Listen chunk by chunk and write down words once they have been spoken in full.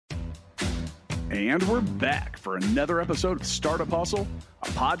And we're back for another episode of Startup Hustle, a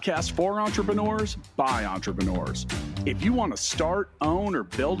podcast for entrepreneurs by entrepreneurs. If you want to start, own, or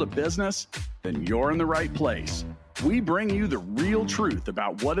build a business, then you're in the right place. We bring you the real truth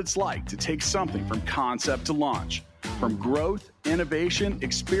about what it's like to take something from concept to launch. From growth, innovation,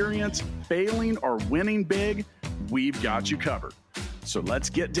 experience, failing, or winning big, we've got you covered. So let's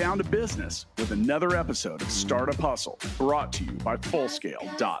get down to business with another episode of Startup Hustle, brought to you by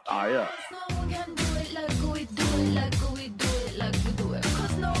Fullscale.io.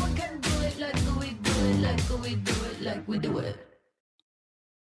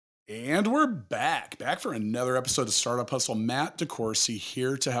 And we're back for another episode of Startup Hustle. Matt DeCoursey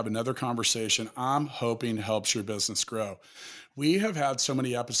here to have another conversation I'm hoping helps your business grow. We have had so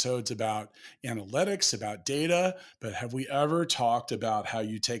many episodes about analytics, about data, but have we ever talked about how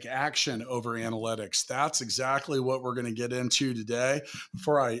you take action over analytics? That's exactly what we're going to get into today.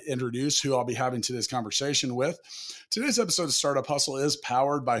 Before I introduce who I'll be having today's conversation with, today's episode of Startup Hustle is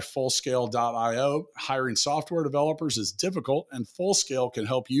powered by Fullscale.io. Hiring software developers is difficult, and Fullscale can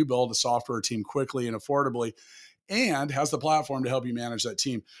help you build a software team quickly and affordably, and has the platform to help you manage that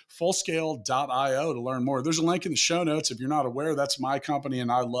team. Fullscale.io to learn more. There's a link in the show notes. If you're not aware, that's my company, and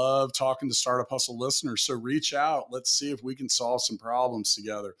I love talking to Startup Hustle listeners. So reach out. Let's see if we can solve some problems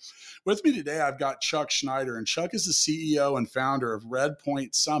together. With me today, I've got Chuck Schneider, and Chuck is the CEO and founder of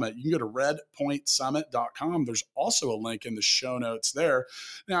Redpoint Summit. You can go to redpointsummit.com. There's also a link in the show notes there.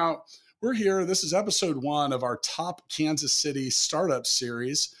 Now, we're here. This is episode 1 of our Top Kansas City Startup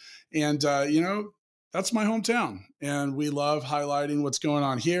Series. And, that's my hometown, and we love highlighting what's going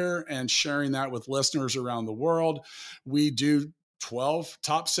on here and sharing that with listeners around the world. We do 12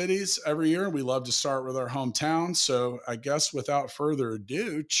 top cities every year. We love to start with our hometown. So I guess without further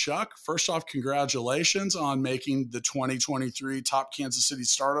ado, Chuck, first off, congratulations on making the 2023 Top Kansas City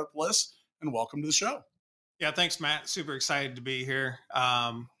Startup list, and welcome to the show. Yeah, thanks, Matt. Super excited to be here.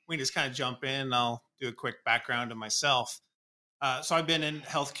 We just kind of jump in. I'll do a quick background of myself. So I've been in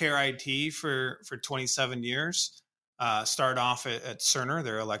healthcare IT for 27 years. Started off at Cerner,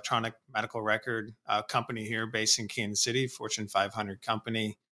 their electronic medical record company here based in Kansas City, Fortune 500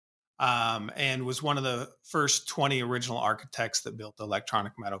 company, and was one of the first 20 original architects that built the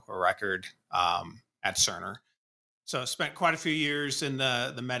electronic medical record at Cerner. So I spent quite a few years in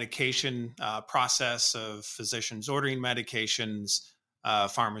the medication process of physicians ordering medications,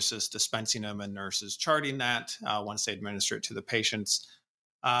 pharmacists dispensing them, and nurses charting that once they administer it to the patients,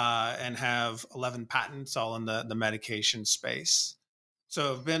 and have 11 patents all in the medication space.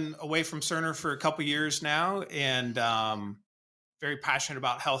 So I've been away from Cerner for a couple years now, and very passionate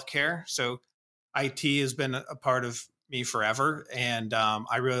about healthcare. So IT has been a part of me forever, and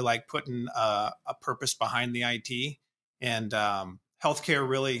I really like putting a purpose behind the IT, and healthcare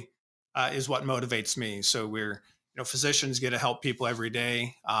really is what motivates me. So physicians get to help people every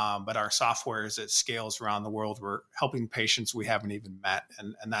day, but our software, as it scales around the world, we're helping patients we haven't even met,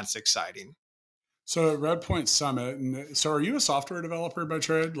 and that's exciting. So at Redpoint Summit, and so are you a software developer by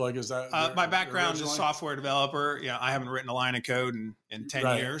trade? Like, is that my background is software developer? I haven't written a line of code in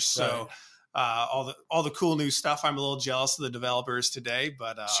 10 years, so all the cool new stuff. I'm a little jealous of the developers today,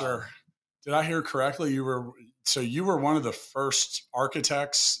 but sure. Did I hear correctly? You were one of the first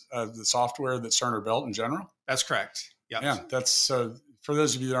architects of the software that Cerner built in general? That's correct. Yep. Yeah. That's so for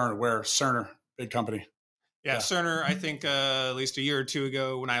those of you that aren't aware, Cerner, big company. Yeah. Cerner, I think at least a year or two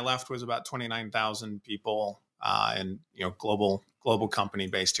ago when I left, was about 29,000 people, and global company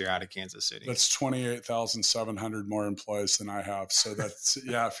based here out of Kansas City. That's 28,700 more employees than I have. So that's,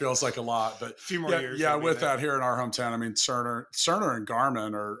 it feels like a lot, but a few more years. Yeah. With that here in our hometown, I mean, Cerner and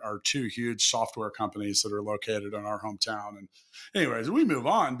Garmin are two huge software companies that are located in our hometown. And anyways, we move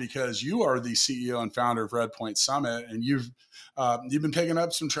on because you are the CEO and founder of Redpoint Summit, and you've been picking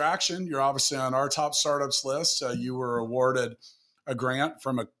up some traction. You're obviously on our top startups list. You were awarded a grant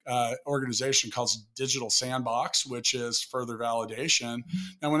from a organization called Digital Sandbox, which is further validation.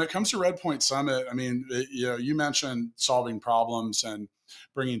 Now, when it comes to Redpoint Summit, I mean, you mentioned solving problems and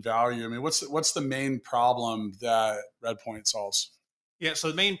bringing value. I mean, what's the main problem that Redpoint solves? Yeah, so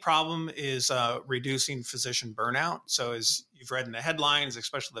the main problem is reducing physician burnout. So as you've read in the headlines,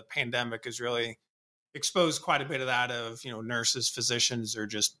 especially the pandemic has really exposed quite a bit of that of, nurses, physicians are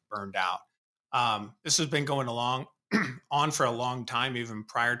just burned out. This has been going on for a long time, even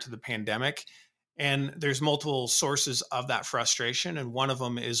prior to the pandemic. And there's multiple sources of that frustration. And one of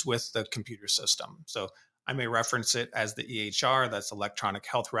them is with the computer system. So I may reference it as the EHR, that's electronic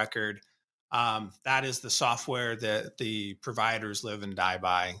health record. That is the software that the providers live and die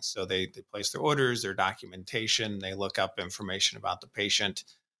by. So they place their orders, their documentation, they look up information about the patient.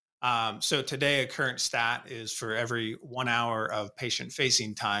 So today, a current stat is for every 1 hour of patient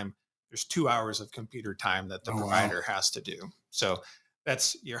facing time, there's 2 hours of computer time that the Oh, wow. provider has to do. So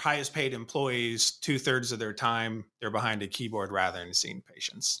that's your highest paid employees, 2/3 of their time, they're behind a keyboard rather than seeing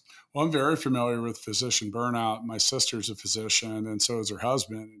patients. Well, I'm very familiar with physician burnout. My sister's a physician, and so is her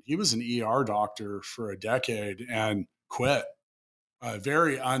husband. He was an ER doctor for a decade and quit.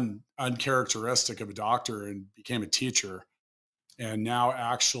 Very uncharacteristic of a doctor, and became a teacher. And now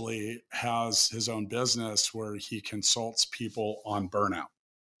actually has his own business where he consults people on burnout.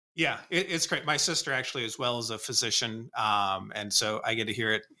 Yeah, it's great. My sister actually, as well, as a physician, and so I get to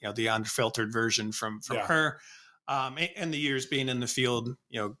hear it, the unfiltered version from Yeah. her. And the years being in the field,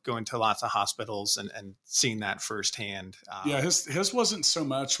 going to lots of hospitals and seeing that firsthand. Yeah. His wasn't so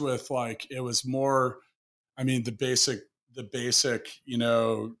much with like, it was more, I mean, the basic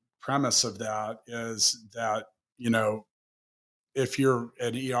premise of that is that, you know, if you're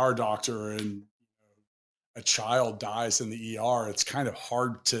an ER doctor and a child dies in the ER, it's kind of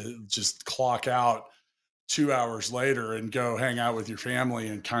hard to just clock out 2 hours later and go hang out with your family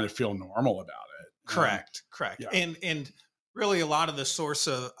and kind of feel normal about it. Correct. Yeah. And really, a lot of the source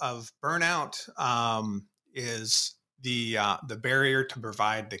of burnout is the barrier to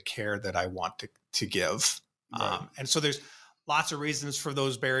provide the care that I want to give. Right. And so there's lots of reasons for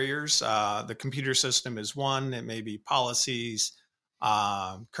those barriers. The computer system is one. It may be policies.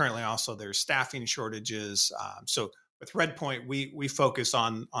 Currently, also there's staffing shortages. So with Redpoint, we focus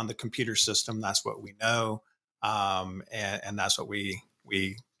on the computer system. That's what we know, and that's what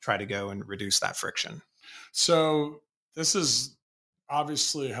we try to go and reduce that friction. So this is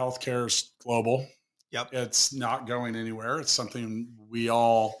obviously healthcare's global. Yep. It's not going anywhere. It's something we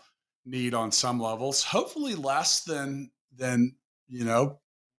all need on some levels, hopefully less than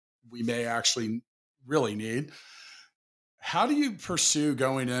we may actually really need. How do you pursue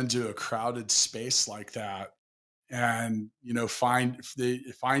going into a crowded space like that and find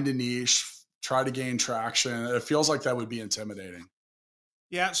a niche, try to gain traction? It feels like that would be intimidating.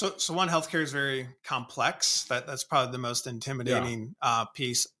 Yeah. So one, healthcare is very complex. That's probably the most intimidating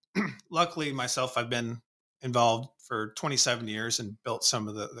piece. Luckily, myself, I've been involved for 27 years and built some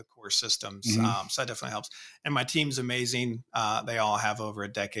of the core systems. Mm-hmm. So that definitely helps. And my team's amazing. They all have over a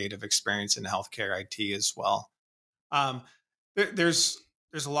decade of experience in healthcare IT as well. Um, there's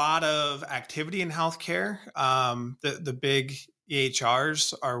a lot of activity in healthcare. The big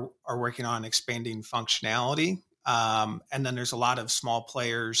EHRs are working on expanding functionality, and then there's a lot of small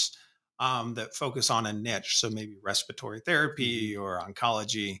players that focus on a niche, so maybe respiratory therapy or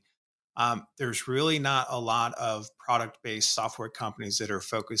oncology. There's really not a lot of product-based software companies that are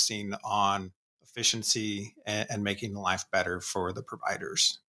focusing on efficiency and making life better for the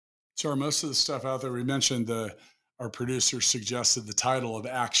providers. So are most of the stuff out there, we mentioned our producer suggested the title of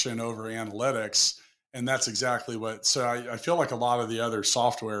Action Over Analytics. And that's exactly so I feel like a lot of the other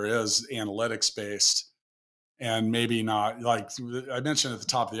software is analytics based and maybe not, like I mentioned at the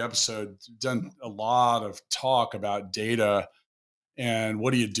top of the episode, done a lot of talk about data and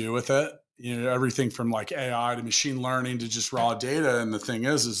what do you do with it? Everything from like AI to machine learning to just raw data. And the thing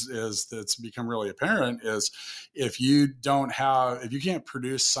is that's become really apparent is if you can't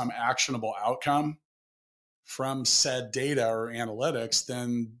produce some actionable outcome from said data or analytics,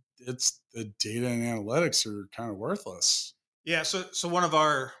 then the data and analytics are kind of worthless. Yeah. So one of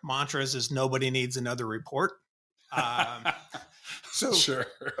our mantras is nobody needs another report. So Sure.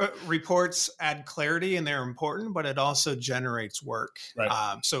 Reports add clarity and they're important, but it also generates work.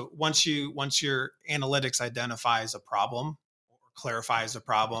 Right. So once your analytics identifies a problem or clarifies a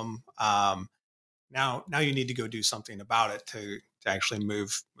problem, now you need to go do something about it to actually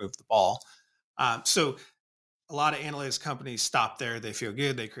move the ball. So a lot of analytics companies stop there. They feel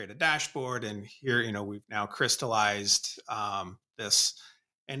good. They create a dashboard, and here, we've now crystallized this,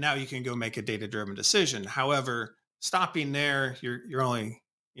 and now you can go make a data-driven decision. However, stopping there, you're only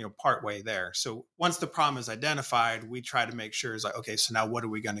part way there. So once the problem is identified, we try to make sure it's like, okay, so now what are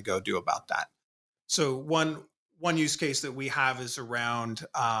we going to go do about that? So one use case that we have is around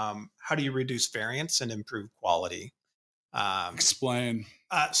how do you reduce variance and improve quality? Explain.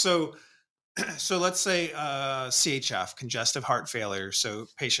 So let's say CHF, congestive heart failure. So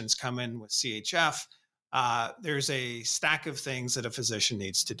patients come in with CHF. There's a stack of things that a physician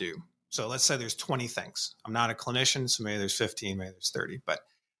needs to do. So let's say there's 20 things. I'm not a clinician, so maybe there's 15, maybe there's 30.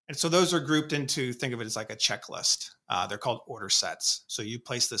 And so those are grouped into, think of it as like a checklist. They're called order sets. So you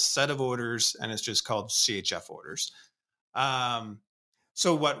place this set of orders, and it's just called CHF orders.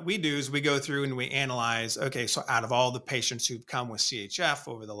 So what we do is we go through and we analyze, okay, so out of all the patients who've come with CHF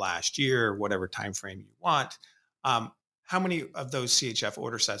over the last year, whatever time frame you want, how many of those CHF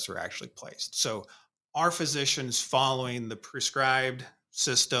order sets are actually placed. So are physicians following the prescribed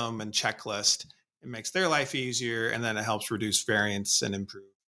system and checklist? It makes their life easier, and then it helps reduce variance and improve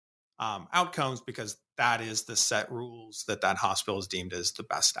outcomes, because that is the set rules that hospital is deemed as the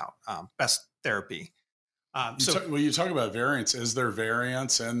best therapy. When you talk about variance, is there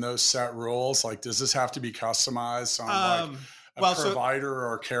variance in those set rules? Like, does this have to be customized on like a provider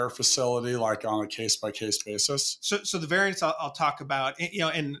or care facility, like on a case by case basis? So the variance I'll talk about,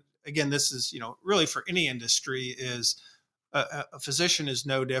 and again, this is, really for any industry, is a physician is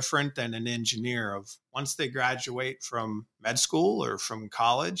no different than an engineer. Of once they graduate from med school or from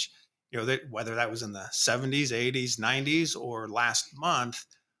college, whether that was in the 70s, 80s, 90s, or last month,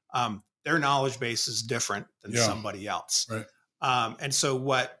 their knowledge base is different than somebody else. Right. And so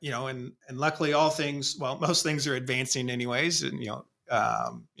and luckily most things are advancing anyways. And,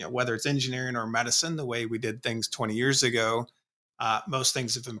 whether it's engineering or medicine, the way we did things 20 years ago, most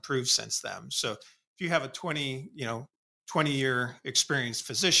things have improved since then. So if you have a 20-year experienced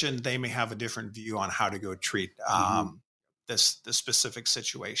physician, they may have a different view on how to go treat this specific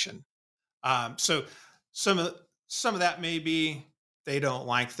situation. So some of that may be they don't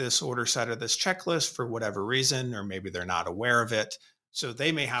like this order set or this checklist for whatever reason, or maybe they're not aware of it. So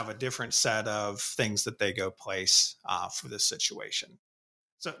they may have a different set of things that they go place for this situation.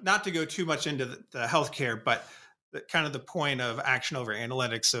 So not to go too much into the healthcare, but kind of the point of Action Over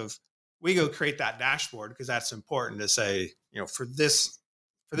Analytics of we go create that dashboard because that's important to say, for this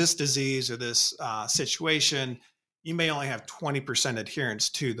disease or this situation, you may only have 20%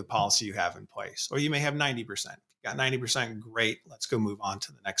 adherence to the policy you have in place, or you may have 90%. Got 90%, great. Let's go move on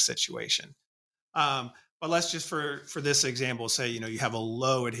to the next situation. But let's just for this example say, you have a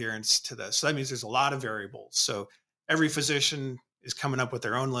low adherence to this. So that means there's a lot of variables. So every physician is coming up with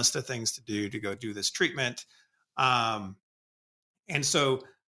their own list of things to do to go do this treatment. And so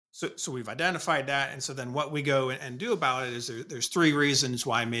we've identified that. And so then what we go and do about it is there's three reasons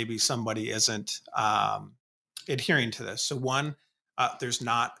why maybe somebody isn't adhering to this. So one, there's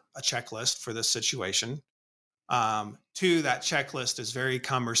not a checklist for this situation. Two, that checklist is very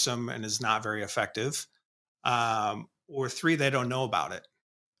cumbersome and is not very effective. Or three, they don't know about it.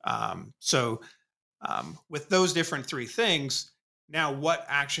 So with those different three things, now what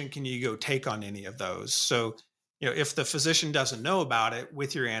action can you go take on any of those? So, if the physician doesn't know about it,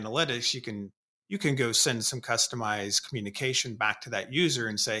 with your analytics, you can go send some customized communication back to that user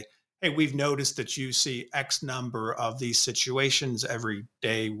and say, hey, we've noticed that you see X number of these situations every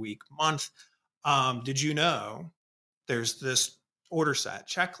day, week, month. Did you know there's this order set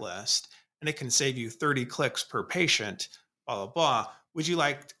checklist and it can save you 30 clicks per patient, blah, blah, blah. Would you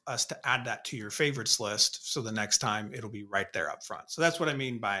like us to add that to your favorites list so the next time it'll be right there up front? So that's what I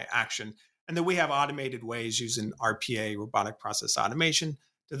mean by action. And then we have automated ways using RPA, robotic process automation,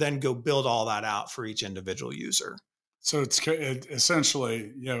 to then go build all that out for each individual user. So it's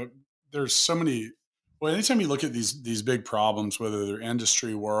essentially, there's so many. Well, anytime you look at these big problems, whether they're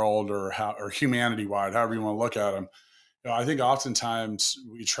industry, world, or humanity wide, however you want to look at them, I think oftentimes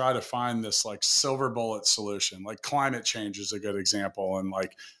we try to find this like silver bullet solution. Like climate change is a good example, and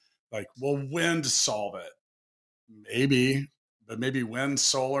like will wind solve it? Maybe, but maybe wind,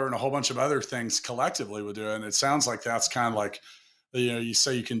 solar, and a whole bunch of other things collectively would do it. And it sounds like that's kind of like, you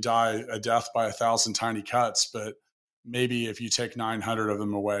say you can die a death by 1,000 tiny cuts, but maybe if you take 900 of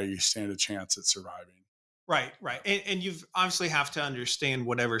them away, you stand a chance at surviving. Right. And you've obviously have to understand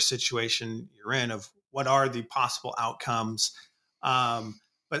whatever situation you're in of what are the possible outcomes.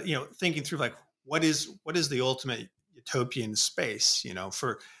 But, thinking through like, what is the ultimate utopian space,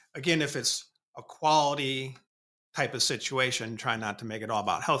 for, again, if it's a quality type of situation, try not to make it all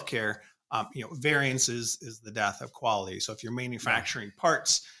about healthcare. Variance is the death of quality. So if you're manufacturing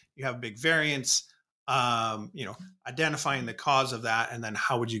parts, you have big variance, identifying the cause of that. And then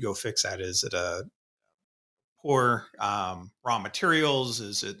how would you go fix that? Is it a poor raw materials?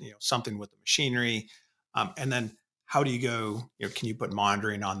 Is it, something with the machinery? And then how do you go, can you put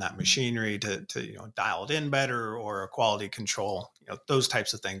monitoring on that machinery to dial it in better, or a quality control? Those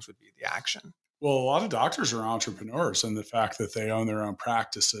types of things would be the action. Well, a lot of doctors are entrepreneurs, and the fact that they own their own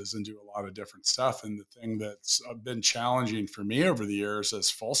practices and do a lot of different stuff. And the thing that's been challenging for me over the years as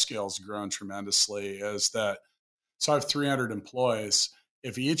Fullscale's grown tremendously is that, so I have 300 employees.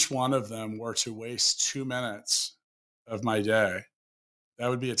 If each one of them were to waste 2 minutes of my day, that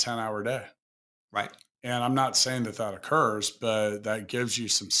would be a 10-hour day. Right. And I'm not saying that occurs, but that gives you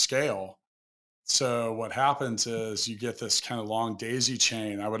some scale. So what happens is you get this kind of long daisy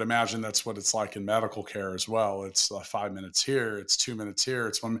chain. I would imagine that's what it's like in medical care as well. It's 5 minutes here, it's 2 minutes here,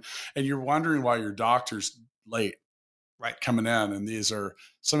 it's 1 minute, and you're wondering why your doctor's late. Right. coming in, and these are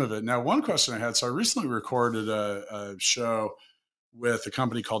some of it. Now, one question I had, so I recently recorded a show with a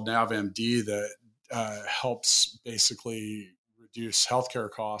company called NavMD that helps basically reduce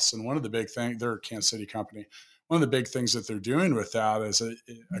healthcare costs. And one of the big things, they're a Kansas City company. One of the big things that they're doing with that is,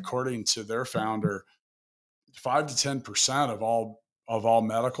 according to their founder, 5 to 10% of all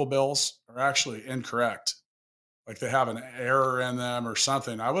medical bills are actually incorrect. Like they have an error in them or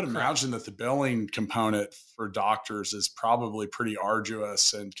something. I would imagine that the billing component for doctors is probably pretty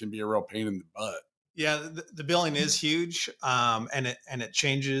arduous and can be a real pain in the butt. Yeah, the billing is huge, and it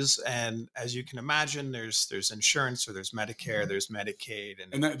changes. And as you can imagine, there's insurance, or there's Medicare, there's Medicaid,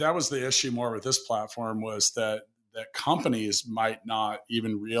 and that was the issue more with this platform, was that companies might not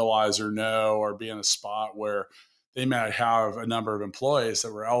even realize or know, or be in a spot where they might have a number of employees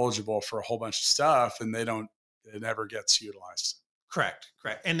that were eligible for a whole bunch of stuff, and it never gets utilized. Correct.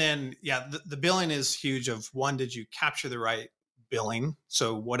 And then, yeah, the billing is huge. Of one, did you capture the right billing?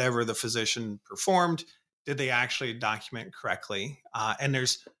 So whatever the physician performed, did they actually document correctly? And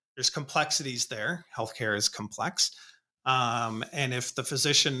there's complexities there. Healthcare is complex. And if the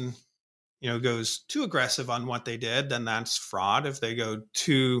physician, goes too aggressive on what they did, then that's fraud. If they go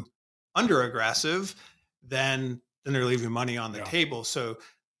too under aggressive, then they're leaving money on the table. So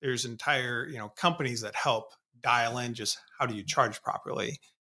there's entire, companies that help dial in just how do you charge properly.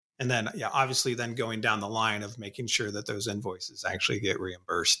 And then, obviously then going down the line of making sure that those invoices actually get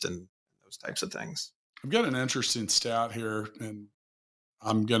reimbursed and those types of things. I've got an interesting stat here, and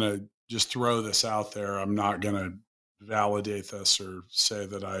I'm going to just throw this out there. I'm not going to validate this or say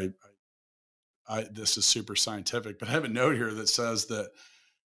that I this is super scientific, but I have a note here that says that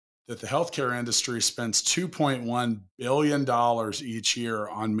the healthcare industry spends $2.1 billion each year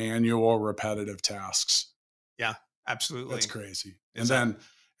on manual repetitive tasks. Yeah, absolutely. That's crazy. Exactly.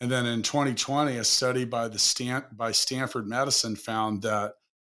 And then in 2020, a study by Stanford Medicine found that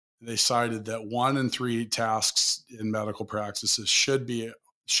they cited that 1 in 3 tasks in medical practices should be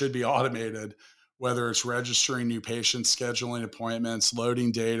automated, whether it's registering new patients, scheduling appointments,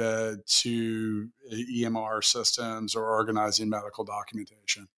 loading data to EMR systems, or organizing medical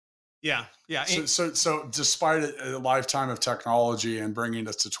documentation. Yeah. So despite a lifetime of technology and bringing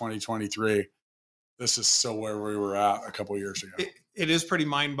us to 2023, this is still where we were at a couple of years ago. It is pretty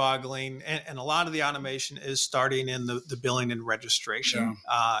mind-boggling, and a lot of the automation is starting in the billing and registration.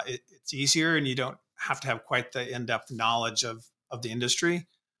 Yeah. It's easier, and you don't have to have quite the in-depth knowledge of the industry.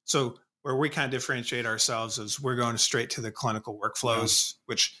 So where we kind of differentiate ourselves is we're going straight to the clinical workflows,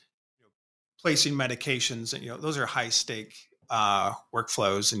 which placing medications, and those are high-stake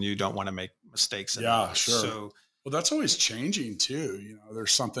workflows, and you don't want to make mistakes. Yeah, sure. So, well, that's always changing too.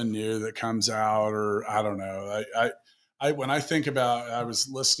 There's something new that comes out, or I don't know. I when I think about, I was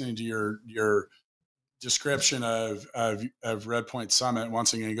listening to your description of Redpoint Summit.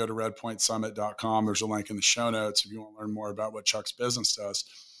 Once again, go to redpointsummit.com. There's a link in the show notes if you want to learn more about what Chuck's business does.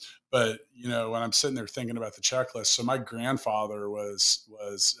 But when I'm sitting there thinking about the checklist, so my grandfather was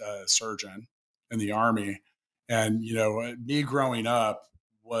a surgeon in the Army, and me growing up,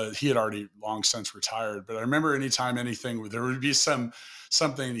 he had already long since retired. But I remember anytime there would be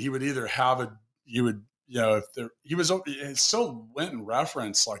something, he would either have it still went and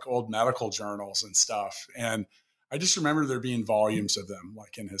referenced like old medical journals and stuff. And I just remember there being volumes of them,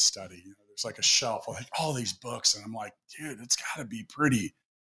 like in his study. There's like a shelf of like all these books, and I'm like, dude, it's got to be pretty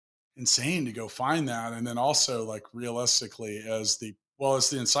insane to go find that. And then also, like, realistically, as the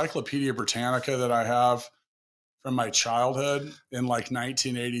Encyclopedia Britannica that I have from my childhood in like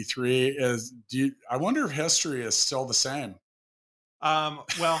 1983 I wonder if history is still the same.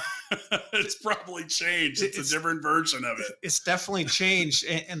 Well, it's probably changed. It's a different version of it. It's definitely changed.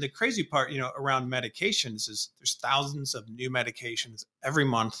 And the crazy part, around medications is there's thousands of new medications every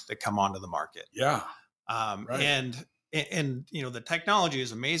month that come onto the market. Yeah. Right. And the technology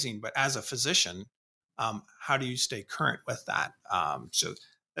is amazing, but as a physician, how do you stay current with that? So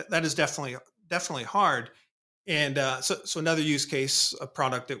that is definitely hard. And so another use case, a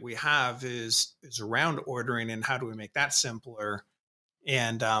product that we have is around ordering, and how do we make that simpler?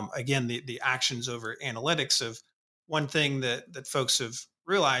 And again, the actions over analytics of one thing that folks have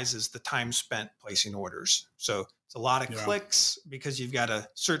realized is the time spent placing orders. So it's a lot of clicks because you've got to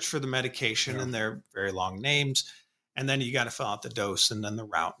search for the medication and their very long names. And then you got to fill out the dose, and then the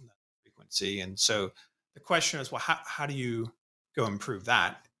route and the frequency. And so the question is, well, how do you go improve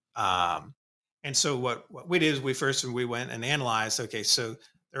that? And so what we did is we went and analyzed, okay, so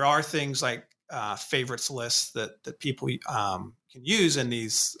there are things like favorites lists that people can use in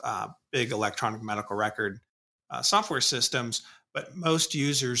these big electronic medical record software systems, but most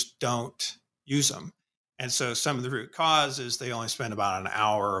users don't use them. And so some of the root cause is they only spend about an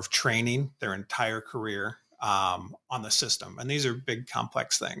hour of training their entire career on the system. And these are big,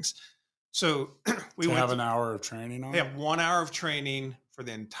 complex things. So we To went have an hour of training on they it? have 1 hour of training for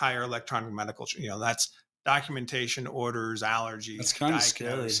the entire electronic medical, that's documentation, orders, That's allergies, kind of scary.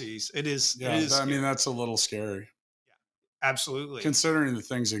 diagnoses. It is I mean, scary. that's a little scary Absolutely. considering the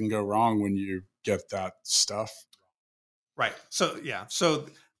things that can go wrong when you get that stuff. Right. So yeah. So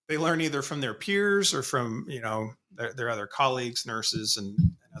they learn either from their peers or from their other colleagues, nurses, and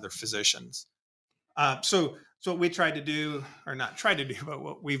other physicians. So what we tried to do, or not tried to do, but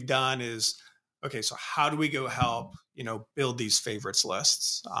what we've done is, okay, so how do we go help build these favorites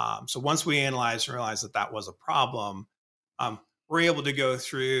lists? So once we analyzed and realized that that was a problem, we're able to go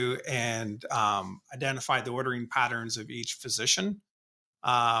through and identify the ordering patterns of each physician.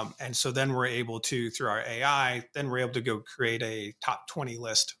 And so then we're able to, through our AI, then we're able to go create a top 20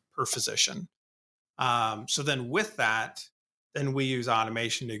 list per physician. So then with that, then we use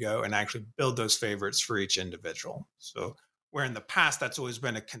automation to go and actually build those favorites for each individual. So where in the past, that's always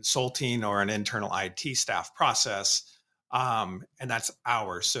been a consulting or an internal IT staff process. And that's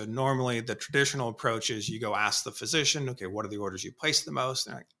ours. So normally the traditional approach is you go ask the physician, okay, what are the orders you place the most?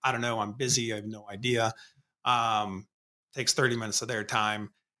 And they're like, I don't know, I'm busy, I have no idea. Takes 30 minutes of their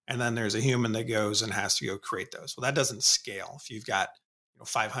time. And then there's a human that goes and has to go create those. Well, that doesn't scale if you've got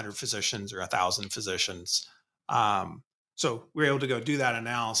 500 physicians or 1,000 physicians. So we were able to go do that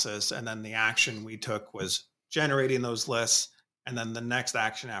analysis. And then the action we took was generating those lists. And then the next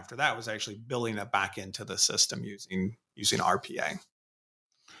action after that was actually building it back into the system using RPA.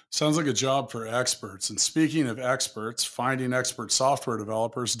 Sounds like a job for experts. And speaking of experts, finding expert software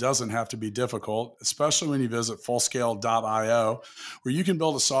developers doesn't have to be difficult, especially when you visit Fullscale.io, where you can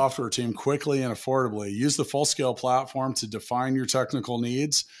build a software team quickly and affordably. Use the Fullscale platform to define your technical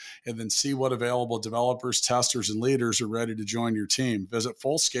needs and then see what available developers, testers, and leaders are ready to join your team. Visit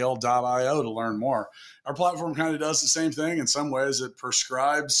Fullscale.io to learn more. Our platform kind of does the same thing. In some ways, it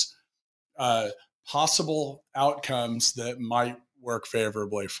prescribes possible outcomes that might work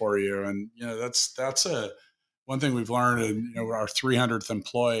favorably for you. And, that's one thing we've learned. And, our 300th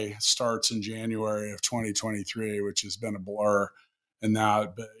employee starts in January of 2023, which has been a blur in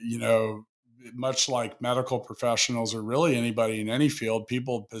that, but, much like medical professionals or really anybody in any field,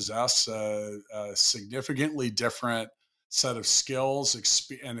 people possess a significantly different set of skills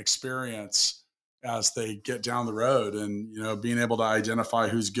and experience as they get down the road. And, being able to identify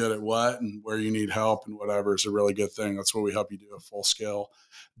who's good at what and where you need help and whatever is a really good thing. That's what we help you do at Fullscale.io.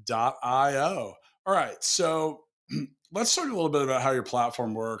 All right. So let's talk a little bit about how your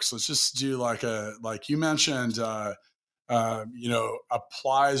platform works. Let's just do like you mentioned,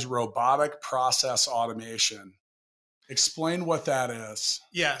 applies robotic process automation. Explain what that is.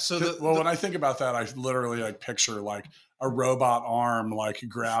 Yeah. So when I think about that, I literally picture like a robot arm,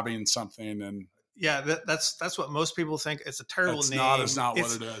 grabbing something. And yeah, that's what most people think. It's a terrible name. It's not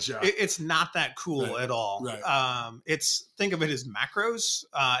what it is. Yeah. It's not that cool at all. Right. Think of it as macros.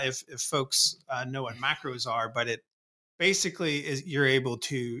 If folks know what macros are, but it basically is you're able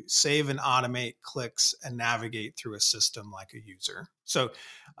to save and automate clicks and navigate through a system like a user. So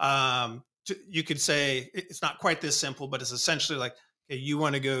you could say it's not quite this simple, but it's essentially like, okay, you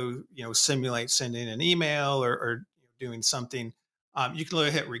want to go, simulate sending an email or doing something. You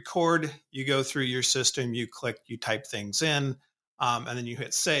can hit record, you go through your system, you click, you type things in, and then you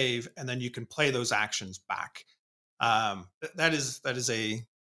hit save, and then you can play those actions back. That is a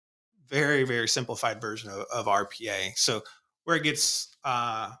very, very simplified version of RPA. So where it gets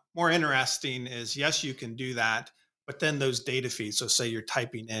more interesting is, yes, you can do that, but then those data feeds. So say you're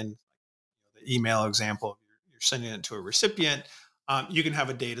typing in the email example, you're sending it to a recipient. You can have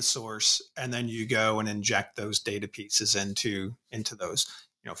a data source, and then you go and inject those data pieces into those.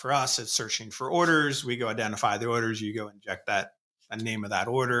 For us, it's searching for orders. We go identify the orders. You go inject the name of that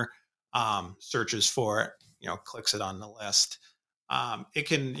order, searches for it, clicks it on the list. It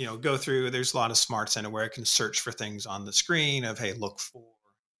can, go through. There's a lot of smarts in it where it can search for things on the screen of, hey, look for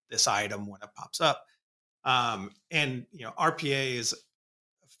this item when it pops up. And RPA is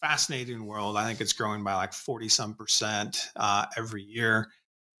fascinating world. I think it's growing by 40-some% every year.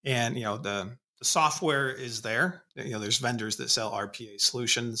 And, the software is there. There's vendors that sell RPA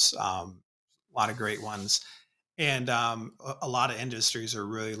solutions, a lot of great ones. And a lot of industries are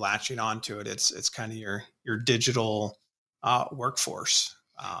really latching onto it. It's kind of your digital workforce.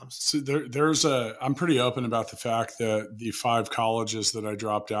 So I'm pretty open about the fact that the 5 colleges that I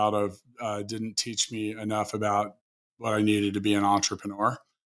dropped out of didn't teach me enough about what I needed to be an entrepreneur.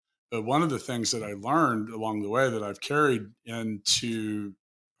 But one of the things that I learned along the way that I've carried into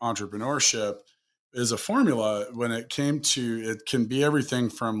entrepreneurship is a formula when it came to, it can be everything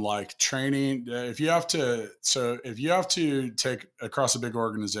from like training. If you have to take across a big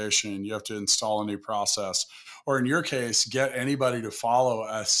organization, you have to install a new process, or in your case, get anybody to follow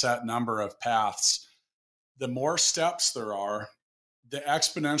a set number of paths. The more steps there are, the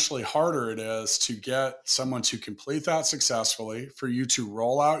exponentially harder it is to get someone to complete that successfully, for you to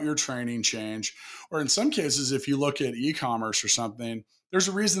roll out your training change. Or in some cases, if you look at e-commerce or something, there's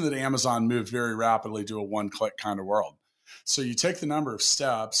a reason that Amazon moved very rapidly to a one-click kind of world. So you take the number of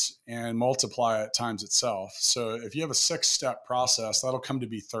steps and multiply it times itself. So if you have a 6-step process, that'll come to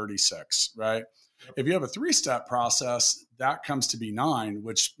be 36, right? Yep. If you have a 3-step process, that comes to be 9,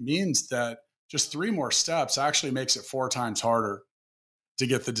 which means that just 3 more steps actually makes it 4 times harder to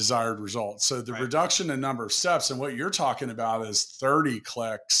get the desired result. So the reduction in number of steps, and what you're talking about is 30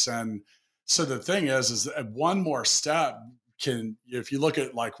 clicks. And so the thing is that one more step can, if you look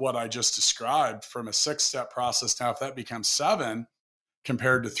at like what I just described from a 6-step process, now if that becomes 7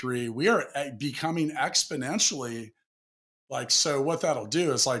 compared to 3, we are becoming exponentially like, so what that'll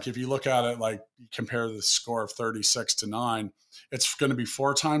do is like, if you look at it, like you compare the score of 36 to 9, it's going to be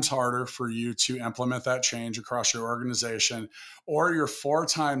 4 times harder for you to implement that change across your organization, or you're 4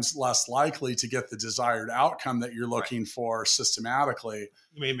 times less likely to get the desired outcome that you're looking for systematically.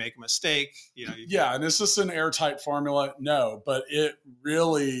 You may make a mistake, Yeah. And is this an airtight formula? No, but it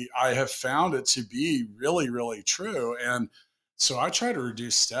really, I have found it to be really, really true. And so I try to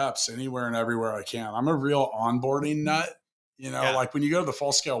reduce steps anywhere and everywhere I can. I'm a real onboarding nut. Like when you go to the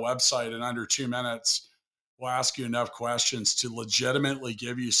Full Scale website, in under 2 minutes, we'll ask you enough questions to legitimately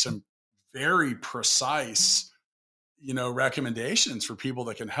give you some very precise, recommendations for people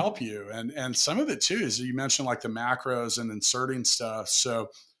that can help you. And some of it too is, you mentioned like the macros and inserting stuff. So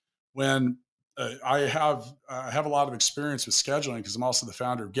when I have a lot of experience with scheduling, because I'm also the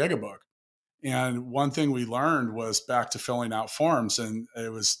founder of Gigabook. And one thing we learned was back to filling out forms. And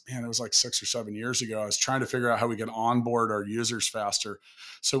it was like 6 or 7 years ago. I was trying to figure out how we could onboard our users faster.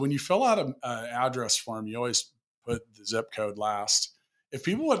 So when you fill out an address form, you always put the zip code last. If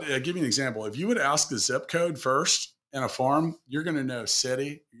people would give you an example, if you would ask the zip code first in a form, you're going to know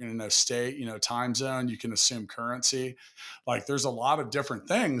city, you're going to know state, time zone, you can assume currency. Like there's a lot of different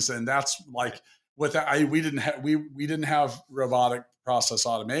things. And that's like, we didn't have robotic process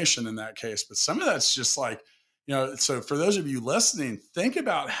automation in that case, but some of that's just like, so for those of you listening, think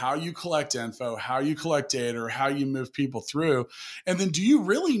about how you collect info, how you collect data, or how you move people through. And then do you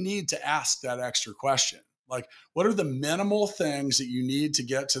really need to ask that extra question? Like, what are the minimal things that you need to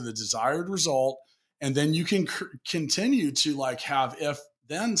get to the desired result? And then you can continue to like have if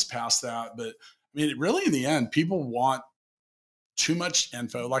thens past that. But I mean, really in the end, people want too much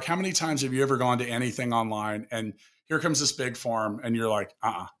info. Like, how many times have you ever gone to anything online and here comes this big form and you're like,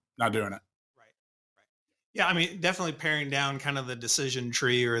 not doing it. Right. Yeah. I mean, definitely paring down kind of the decision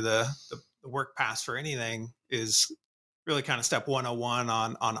tree or the work paths for anything is really kind of step 101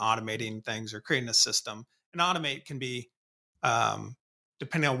 on automating things or creating a system. And automate can be,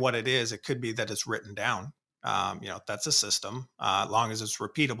 depending on what it is, it could be that it's written down. That's a system, as long as it's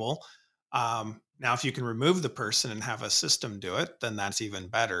repeatable. Now, if you can remove the person and have a system do it, then that's even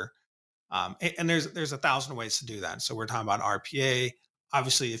better. And there's 1,000 ways to do that. So we're talking about RPA.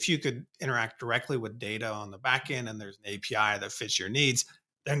 Obviously, if you could interact directly with data on the back end and there's an API that fits your needs,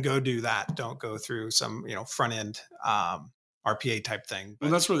 then go do that. Don't go through some, front end RPA type thing.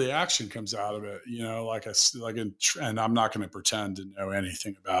 Well, that's where the action comes out of it. And I'm not going to pretend to know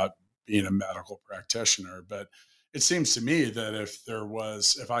anything about being a medical practitioner, but it seems to me that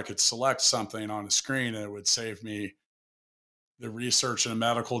if I could select something on a screen, it would save me the research in a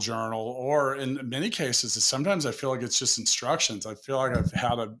medical journal, or in many cases, sometimes I feel like it's just instructions. I feel like I've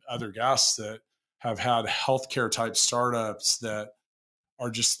had other guests that have had healthcare type startups that are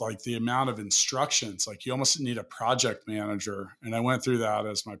just like the amount of instructions, like you almost need a project manager. And I went through that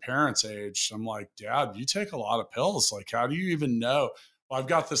as my parents aged. I'm like, Dad, you take a lot of pills. Like, how do you even know? Well, I've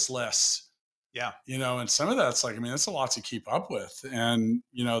got this list. Yeah. And some of that's like, it's a lot to keep up with, and,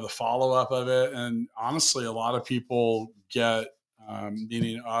 the follow-up of it. And honestly, a lot of people get,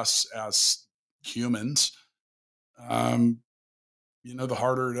 meaning us as humans, the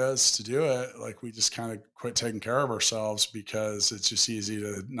harder it is to do it, like we just kind of quit taking care of ourselves because it's just easy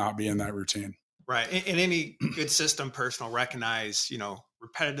to not be in that routine. Right. In any good system person will recognize,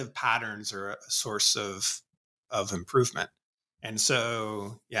 repetitive patterns are a source of improvement. And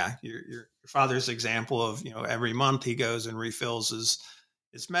so, yeah, your father's example of, every month he goes and refills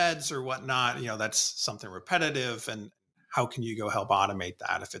his meds or whatnot, that's something repetitive. And how can you go help automate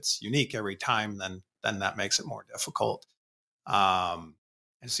that? If it's unique every time, then that makes it more difficult.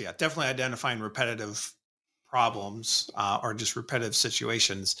 And so, yeah, definitely identifying repetitive problems or just repetitive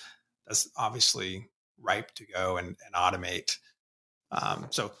situations. That's obviously ripe to go and automate.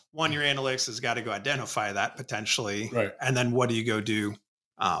 So one, your analytics has got to go identify that potentially. Right. And then what do you go do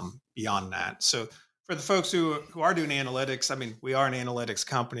beyond that? So for the folks who are doing analytics, I mean, we are an analytics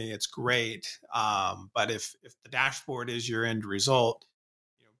company. It's great. But if the dashboard is your end result,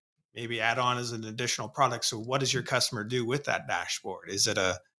 maybe add on as an additional product. So what does your customer do with that dashboard? Is it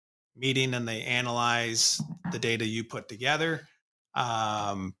a meeting and they analyze the data you put together?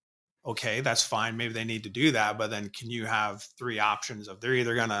 Okay, that's fine. Maybe they need to do that, but then can you have three options of they're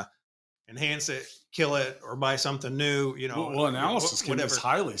either going to enhance it, kill it, or buy something new? Well, analysis is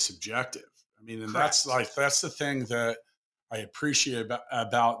highly subjective. I mean, and Correct. that's the thing that I appreciate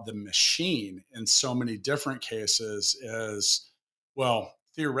about the machine in so many different cases is, well,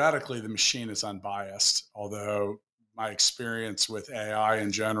 theoretically the machine is unbiased, although my experience with AI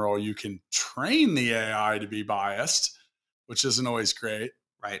in general, you can train the AI to be biased, which isn't always great.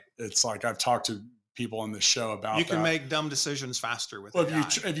 Right. It's like I've talked to people on the show about you can make dumb decisions faster with AI.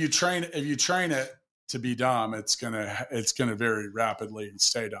 If you train it to be dumb, it's gonna very rapidly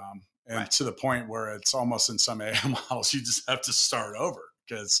stay dumb, and to the point where it's almost in some AI models you just have to start over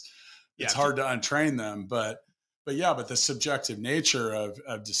because it's hard to untrain them. But the subjective nature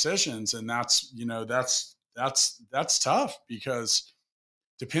of decisions, and that's tough because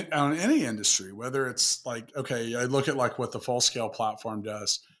depend on any industry, whether it's like, okay, I look at like what the Full Scale platform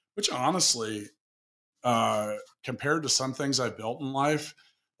does, which honestly, compared to some things I've built in life,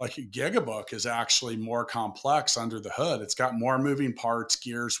 like Gigabook is actually more complex under the hood. It's got more moving parts,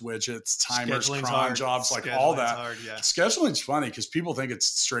 gears, widgets, timers, cron jobs, like all that. Scheduling's funny because people think it's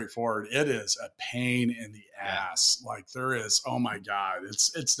straightforward. It is a pain in the ass. Like there is, oh my God,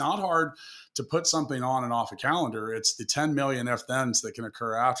 it's not hard to put something on and off a calendar. It's the 10 million if thens that can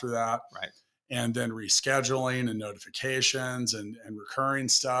occur after that. Right. And then rescheduling and notifications and recurring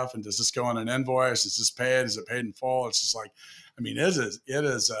stuff. And does this go on an invoice? Is this paid? Is it paid in full? It's just like, I mean, it is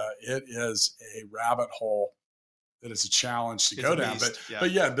a rabbit hole that is a challenge to go down.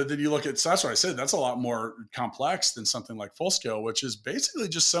 But then you look at, so that's what I said, that's a lot more complex than something like Full Scale, which is basically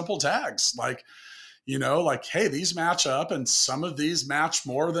just simple tags. Like, like, hey, these match up and some of these match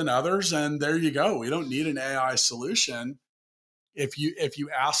more than others. And there you go. We don't need an AI solution. If you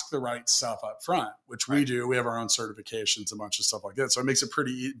ask the right stuff up front, which we do, we have our own certifications, a bunch of stuff like that. So it makes it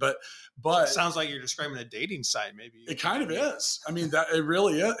pretty easy. But it sounds like you're describing a dating site, maybe. It kind of is. I mean, that it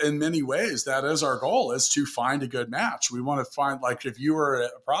really is. In many ways, that is our goal, is to find a good match. We want to find, like, if you were a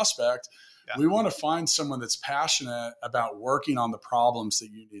prospect, we want to find someone that's passionate about working on the problems that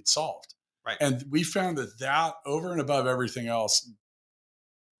you need solved. Right. And we found that over and above everything else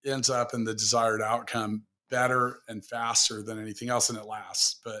ends up in the desired outcome better and faster than anything else, and it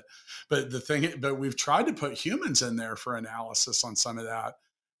lasts. But we've tried to put humans in there for analysis on some of that,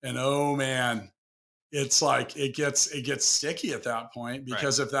 and oh man, it's like it gets sticky at that point,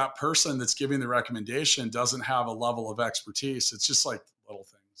 because if that person that's giving the recommendation doesn't have a level of expertise, it's just like little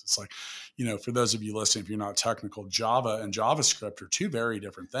things. It's like, for those of you listening, if you're not technical, Java and JavaScript are two very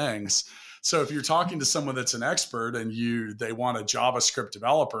different things. So if you're talking to someone that's an expert and they want a JavaScript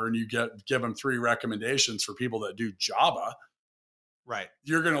developer, and you give them 3 recommendations for people that do Java, right?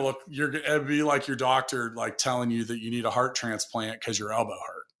 It'd be like your doctor, like telling you that you need a heart transplant because your elbow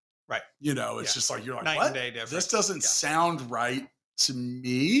hurt. Right. It's just like, you're like, night what? And day difference. This doesn't sound right to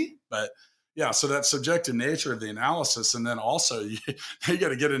me, but yeah. So that subjective nature of the analysis. And then also you got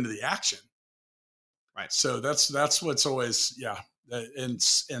to get into the action. Right. So that's what's always,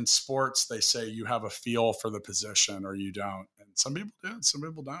 in sports, they say you have a feel for the position or you don't. And some people do, and some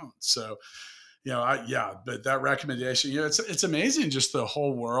people don't. So, but that recommendation, it's amazing, just the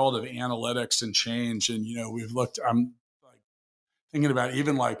whole world of analytics and change. And, I'm like thinking about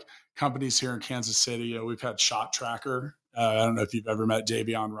even like companies here in Kansas City. We've had Shot Tracker. I don't know if you've ever met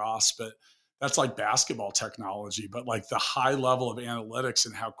Davion Ross, but that's like basketball technology, but like the high level of analytics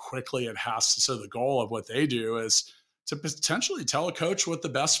and how quickly it has to. So the goal of what they do is to potentially tell a coach what the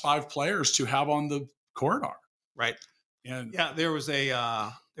best 5 players to have on the court are. Right. And there was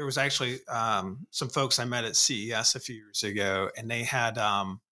actually some folks I met at CES a few years ago, and they had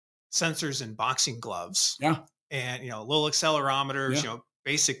sensors in boxing gloves. Yeah. And, little accelerometers,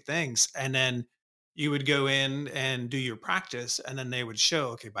 basic things. And then you would go in and do your practice, and then they would show,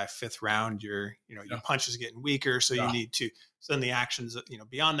 okay, by 5th round, your punch is getting weaker. So you need to, so then the actions,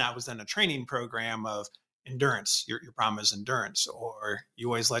 beyond that was then a training program of endurance. Your problem is endurance, or you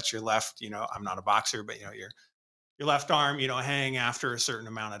always let your left, I'm not a boxer, but your your left arm, hang after a certain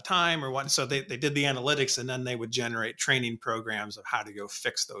amount of time or what. So they did the analytics, and then they would generate training programs of how to go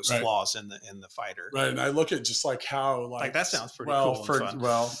fix those Right. flaws in the fighter. Right. And I look at just like how Like that sounds pretty cool and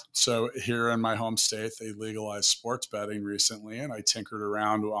fun. So here in my home state, they legalized sports betting recently, and I tinkered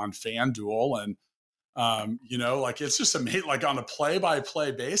around on FanDuel, and like it's just amazing, like on a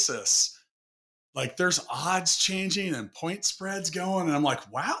play-by-play basis, like there's odds changing and point spreads going. And I'm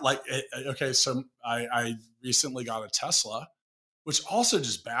like, wow, okay. So I recently got a Tesla, which also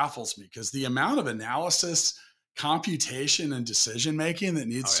just baffles me because the amount of analysis, computation, and decision-making that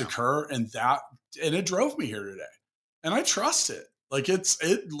needs to occur, and it drove me here today, and I trust it. Like it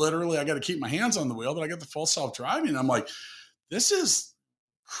literally, I got to keep my hands on the wheel, but I got the full self-driving. I'm like, this is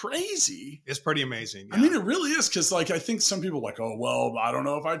crazy. It's pretty amazing. Yeah. I mean, it really is. Cause like, I think some people are like, oh, well, I don't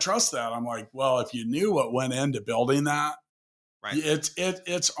know if I trust that. I'm like, well, if you knew what went into building that, right.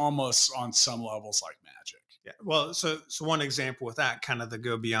 It's almost on some levels like magic. Yeah. Well, so one example with that kind of the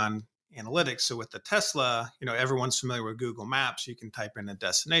go beyond analytics. So with the Tesla, everyone's familiar with Google Maps. You can type in a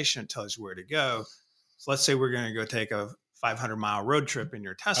destination, it tells you where to go. So let's say we're going to go take a 500-mile road trip in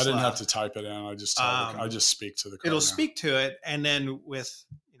your Tesla. I didn't have to type it in. I just I just speak to the car. It'll speak to it, and then with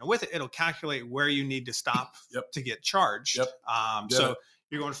it, it'll calculate where you need to stop to get charged. Yep. So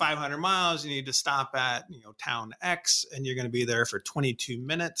you're going 500 miles, you need to stop at town X, and you're going to be there for 22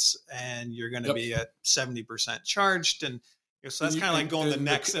 minutes, and you're going to be at 70% charged, and so that's kind of like going the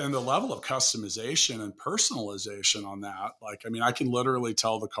next. And the level of customization and personalization on that, like, I mean, I can literally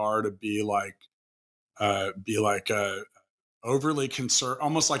tell the car to be like a overly concerned,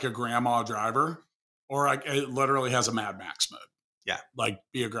 almost like a grandma driver, or it literally has a Mad Max mode. Yeah. Like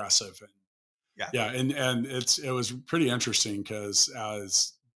be aggressive. And it was pretty interesting because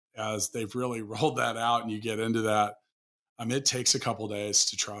as they've really rolled that out and you get into that, it takes a couple of days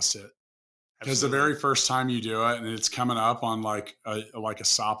to trust it. Because the very first time you do it and it's coming up on like a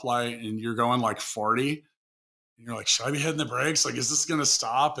stoplight and you're going like 40 and you're like, should I be hitting the brakes? Like, is this going to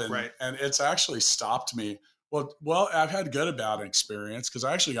stop? And, and it's actually stopped me. Well, I've had good about experience because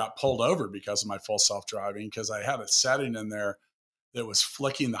I actually got pulled over because of my full self-driving because I had a setting in there that was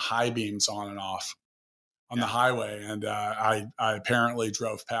flicking the high beams on and off on the highway. And I apparently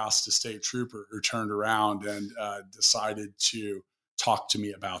drove past a state trooper who turned around and decided to talk to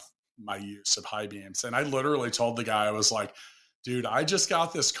me about my use of high beams. And I literally told the guy, I was like, dude, I just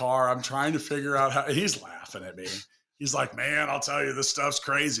got this car. I'm trying to figure out how, and he's laughing at me. He's like, man, I'll tell you, this stuff's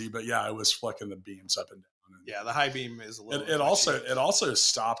crazy. But yeah, I was flicking the beams up and down. Yeah, the high beam is a little. It also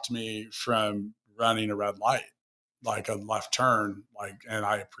stopped me from running a red light, like a left turn, and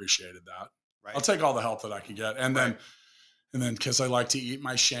I appreciated that. Right. I'll take all the help that I can get, and then because I like to eat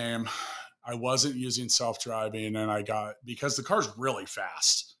my shame, I wasn't using self-driving, and because the car's really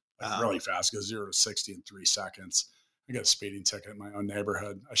fast, really fast, goes 0 to 60 in 3 seconds. I got a speeding ticket in my own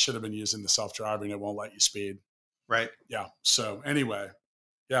neighborhood. I should have been using the self-driving. It won't let you speed. Right. Yeah. So anyway,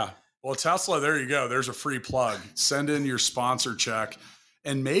 yeah. Well, Tesla, there you go. There's a free plug. Send in your sponsor check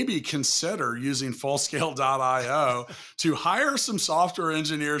and maybe consider using Fullscale.io to hire some software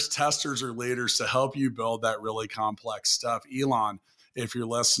engineers, testers, or leaders to help you build that really complex stuff. Elon, if you're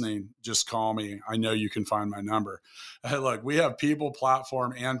listening, just call me. I know you can find my number. Hey, look, we have people,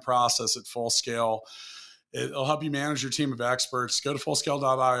 platform, and process at Fullscale. It'll help you manage your team of experts. Go to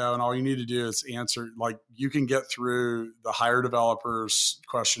fullscale.io, and all you need to do is answer. Like, you can get through the hire developers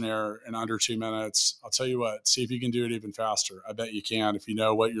questionnaire in under 2 minutes. I'll tell you what, see if you can do it even faster. I bet you can if you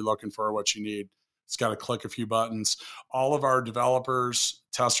know what you're looking for, what you need. It's got to click a few buttons. All of our developers,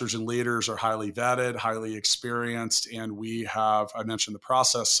 testers, and leaders are highly vetted, highly experienced, and we have, I mentioned the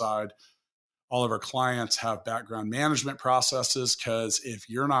process side. All of our clients have background management processes because if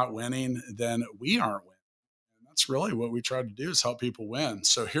you're not winning, then we aren't winning. That's really what we try to do, is help people win.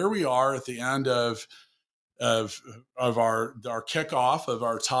 So here we are at the end of our kickoff of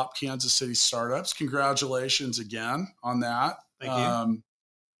our top Kansas City startups. Congratulations again on that. Thank you. I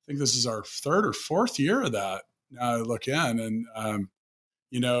think this is our 3rd or 4th year of that. Now I look in, and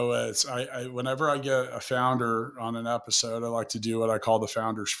it's whenever I get a founder on an episode, I like to do what I call the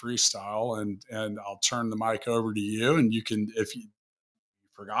founder's freestyle, and I'll turn the mic over to you, and you can, if you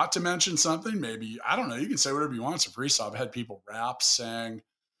forgot to mention something, maybe, I don't know, you can say whatever you want. It's a freestyle. I've had people rap, sing,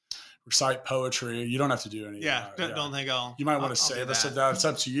 recite poetry. You don't have to do any. Yeah. Don't think you might want to save us of that. It's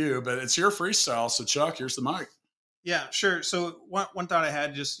up to you, but it's your freestyle. So Chuck, here's the mic. Yeah, sure. So one thought I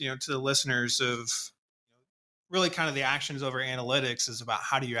had just, to the listeners of really kind of the actions over analytics is about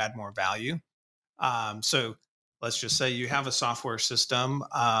how do you add more value? So let's just say you have a software system.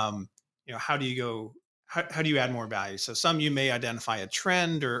 How do you go? How do you add more value? So some you may identify a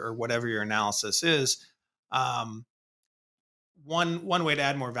trend or whatever your analysis is. one way to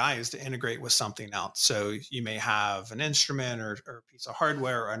add more value is to integrate with something else. So you may have an instrument or a piece of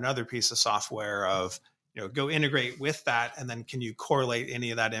hardware or another piece of software of, go integrate with that. And then can you correlate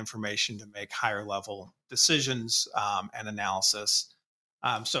any of that information to make higher level decisions and analysis?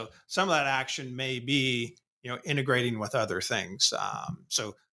 So some of that action may be, integrating with other things.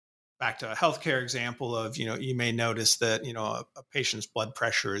 So back to a healthcare example of, you may notice that, a patient's blood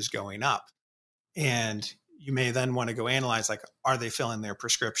pressure is going up, and you may then want to go analyze, like, are they filling their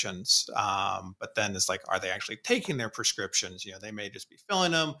prescriptions? But then it's like, are they actually taking their prescriptions? They may just be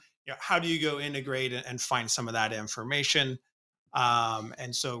filling them. How do you go integrate and find some of that information?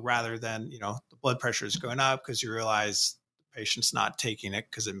 And so rather than, the blood pressure is going up because you realize the patient's not taking it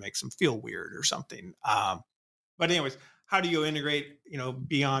because it makes them feel weird or something. But anyways, how do you integrate,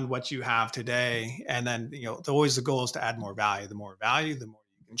 beyond what you have today? And then, always the goal is to add more value. The more value, the more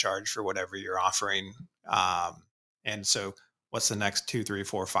you can charge for whatever you're offering. And so what's the next 2, 3,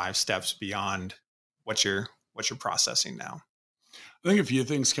 4, 5 steps beyond what you're processing now? I think a few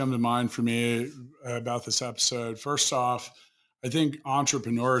things come to mind for me about this episode. First off, I think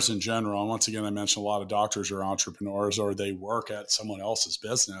entrepreneurs in general, and once again, I mentioned a lot of doctors are entrepreneurs or they work at someone else's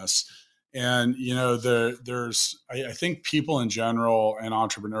business. And, I think people in general and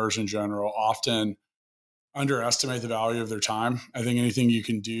entrepreneurs in general often underestimate the value of their time. I think anything you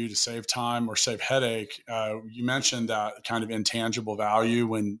can do to save time or save headache, you mentioned that kind of intangible value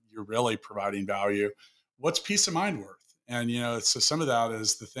when you're really providing value. What's peace of mind worth? And, so some of that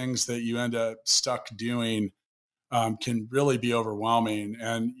is the things that you end up stuck doing can really be overwhelming.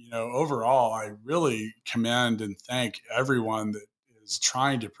 And, overall, I really commend and thank everyone that is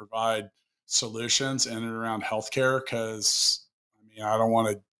trying to provide solutions in and around healthcare, because, I don't want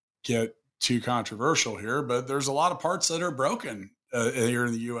to get too controversial here, but there's a lot of parts that are broken here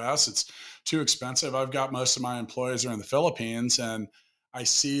in the U.S. It's too expensive. I've got most of my employees are in the Philippines, and I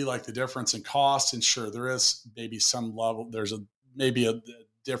see like the difference in cost. And sure, there is maybe some level, there's maybe a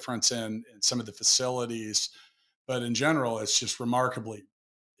difference in some of the facilities, but in general, it's just remarkably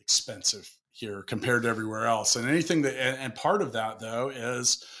expensive here compared to everywhere else. And anything that, and part of that though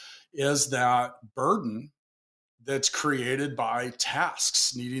is that burden that's created by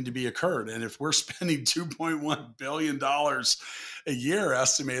tasks needing to be occurred. And if we're spending $2.1 billion a year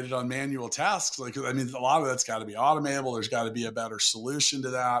estimated on manual tasks, a lot of that's got to be automatable. There's got to be a better solution to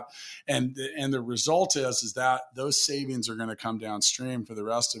that. And the result is that those savings are going to come downstream for the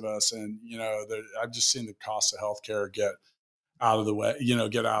rest of us. And, I've just seen the cost of healthcare get out of the way,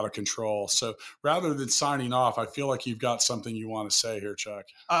 get out of control. So rather than signing off, I feel like you've got something you want to say here, Chuck.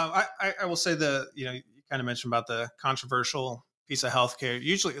 I will say you kind of mentioned about the controversial piece of healthcare.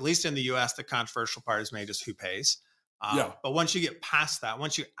 Usually, at least in the U.S., the controversial part is maybe just who pays. But once you get past that,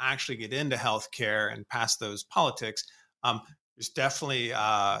 once you actually get into healthcare and past those politics, there's definitely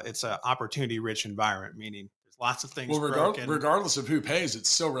it's an opportunity-rich environment. Meaning, there's lots of things. Well, regardless of who pays, it's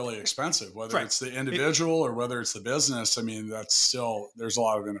still really expensive. Whether it's the individual or whether it's the business, that's still, there's a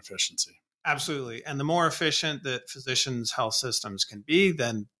lot of inefficiency. Absolutely. And the more efficient that physicians' health systems can be,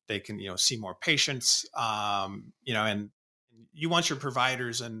 then they can, see more patients, and you want your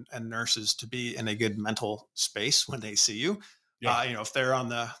providers and nurses to be in a good mental space when they see you. Yeah. If they're on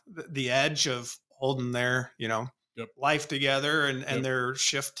the edge of holding their, life together and their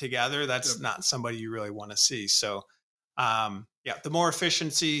shift together, that's not somebody you really want to see. So, the more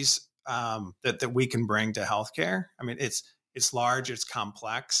efficiencies that we can bring to healthcare. It's large, it's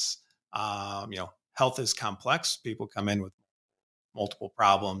complex. Health is complex. People come in with multiple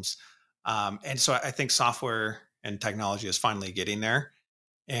problems. And so I think software and technology is finally getting there,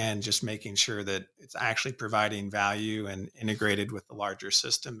 and just making sure that it's actually providing value and integrated with the larger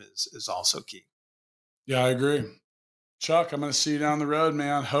system is also key. Yeah, I agree. Chuck, I'm going to see you down the road,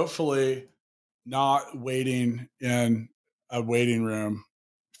 man. Hopefully not waiting in a waiting room,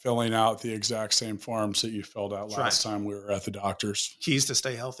 filling out the exact same forms that you filled out last time we were at the doctor's. Keys to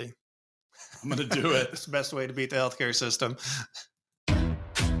stay healthy. I'm going to do it. It's the best way to beat the healthcare system.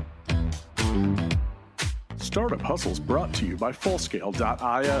 Startup Hustles brought to you by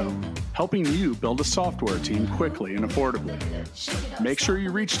Fullscale.io, helping you build a software team quickly and affordably. Make sure you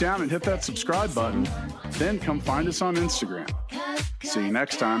reach down and hit that subscribe button, then come find us on Instagram. See you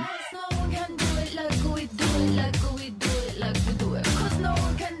next time.